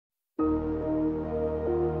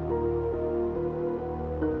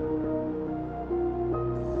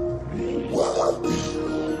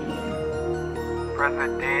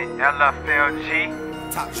President LFLG.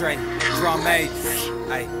 Topdre, Drum Majors.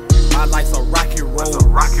 Ay, my life's a rocky road.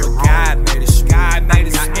 God made it, God made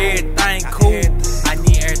it. Got everything cool. I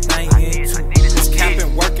need everything in too. This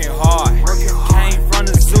capping working hard. Came from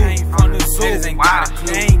the zoo. Niggas ain't got a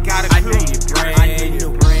clue. Ain't got a clue. I need it brand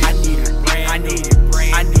new. I need it brand. I need it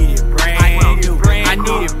brand. I need it brand. I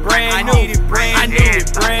need it brand. I need it brand. I need it brand. I need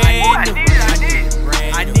it brand. I need it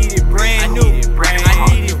brand. I need it brand new. I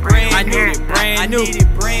need it brand. I need it brand new.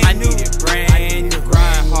 I need it brand new.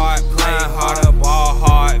 Grind hard, play harder, ball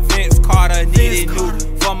hard. Vince Carter needed new.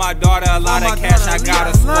 For my daughter, a lot of cash, I got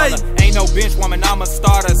a swallow. Ain't no bench woman, I'm a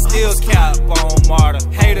starter. Still cap on martyr.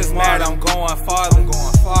 Haters mad, I'm going farther.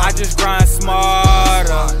 I just grind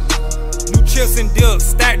smarter. New chips and dips,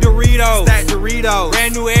 stack Doritos. Brand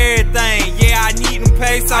new everything, yeah, I need them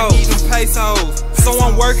pesos. So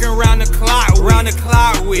I'm working around the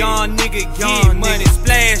clock with young nigga get money,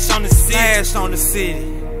 splash on the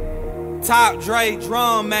city. Topdre,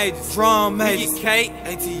 Drum Majors, we get cake,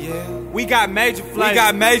 ATL. We got major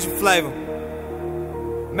flavor,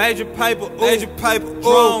 major paper,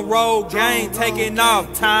 drum roll, gang taking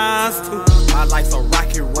off times 2. My life's a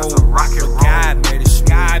rocky road, God made it,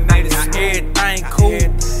 got everything cool.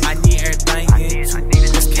 I need everything in too.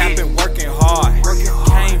 This capping working hard.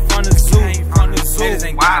 Came from the zoo. Niggas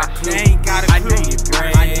ain't got a clue. I need it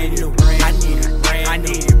brand new. I need it brand. I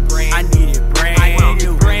need it brand. I need it brand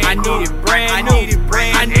new. I need it brand. I need it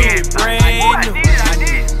brand. I need it brand new.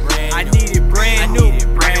 I need it brand new. I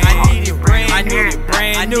need it brand. I need it brand. I need it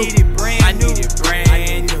brand new. I need it brand. I need it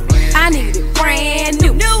brand new. I need it brand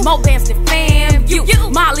new. More bands than fam. You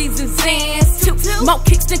Marley's and Zans too. More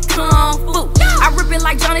kicks than Kung Fu. I rip it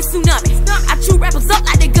like Johnny Tsunami. I chew rappers up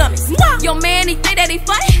like they gummies. Your man, he think that he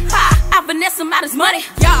funny. I finesse him out his money.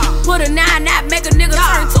 Put a 9-9, make a nigga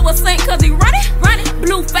turn to a saint cause he running.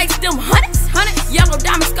 Blue face, them hundreds. Yellow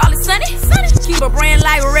diamond, scarlet sunny. Keep a brand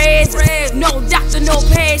like red. No doctor, no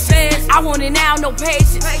patient. I want it now, no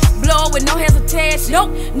patience. Blow with no hesitation.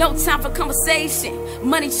 No time for conversation.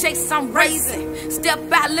 Money chase, I'm raising. Step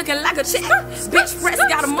out looking like a chick. Bitch press,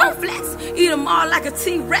 got them all flats. Eat them all like a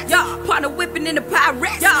T-Rex. Partner whipping in the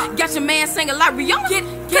Pyrex. Got your man singing like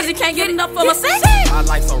Rihanna. Cause he can't get enough of my sex. My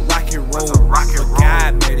life's a rocky road.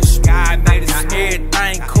 God made it, got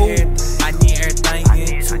everything cool. I need everything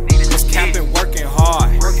in too. This capping working hard.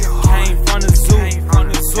 Came from the zoo.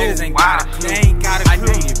 Niggas ain't got a clue. I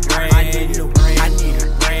need it brand new.